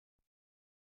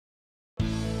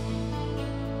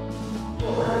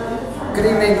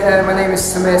Good evening, my name is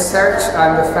Samir Ceric.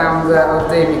 I'm the founder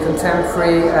of Davy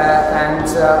Contemporary and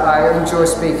I enjoy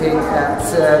speaking at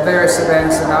various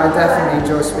events, and I definitely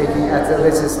enjoy speaking at the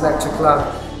Liz's Lecture Club.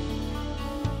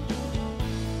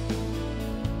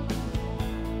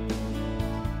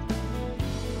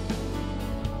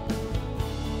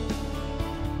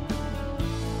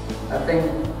 I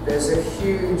think there's a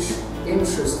huge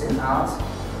interest in art.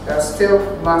 There are still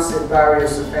massive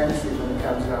barriers of entry when it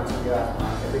comes down to the art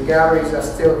market. The galleries are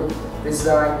still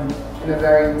designed in a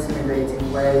very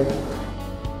intimidating way.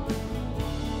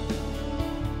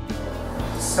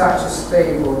 Such a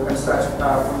stable and such a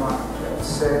powerful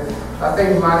marketplace. So I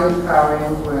think money, power,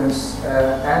 influence,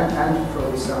 and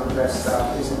probably some of the best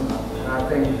stuff is in London. And I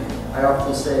think I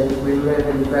often say that we live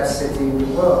in the best city in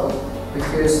the world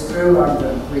because through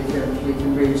London we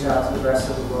can reach out to the rest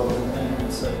of the world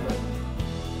and so forth.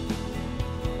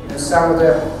 Some of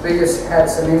the biggest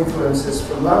heads and influences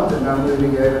from London are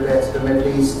moving over there to the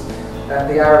Middle East.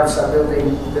 The Arabs are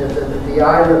building the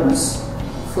islands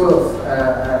full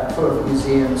of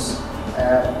museums,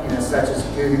 such as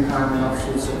Guggenheim and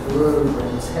offshoots of Louvre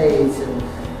and Tate, and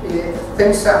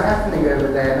things are happening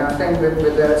over there. And I think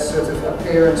with the sort of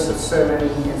appearance of so many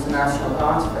international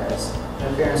art fairs,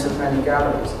 the appearance of many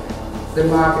galleries, the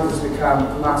market has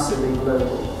become massively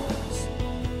global.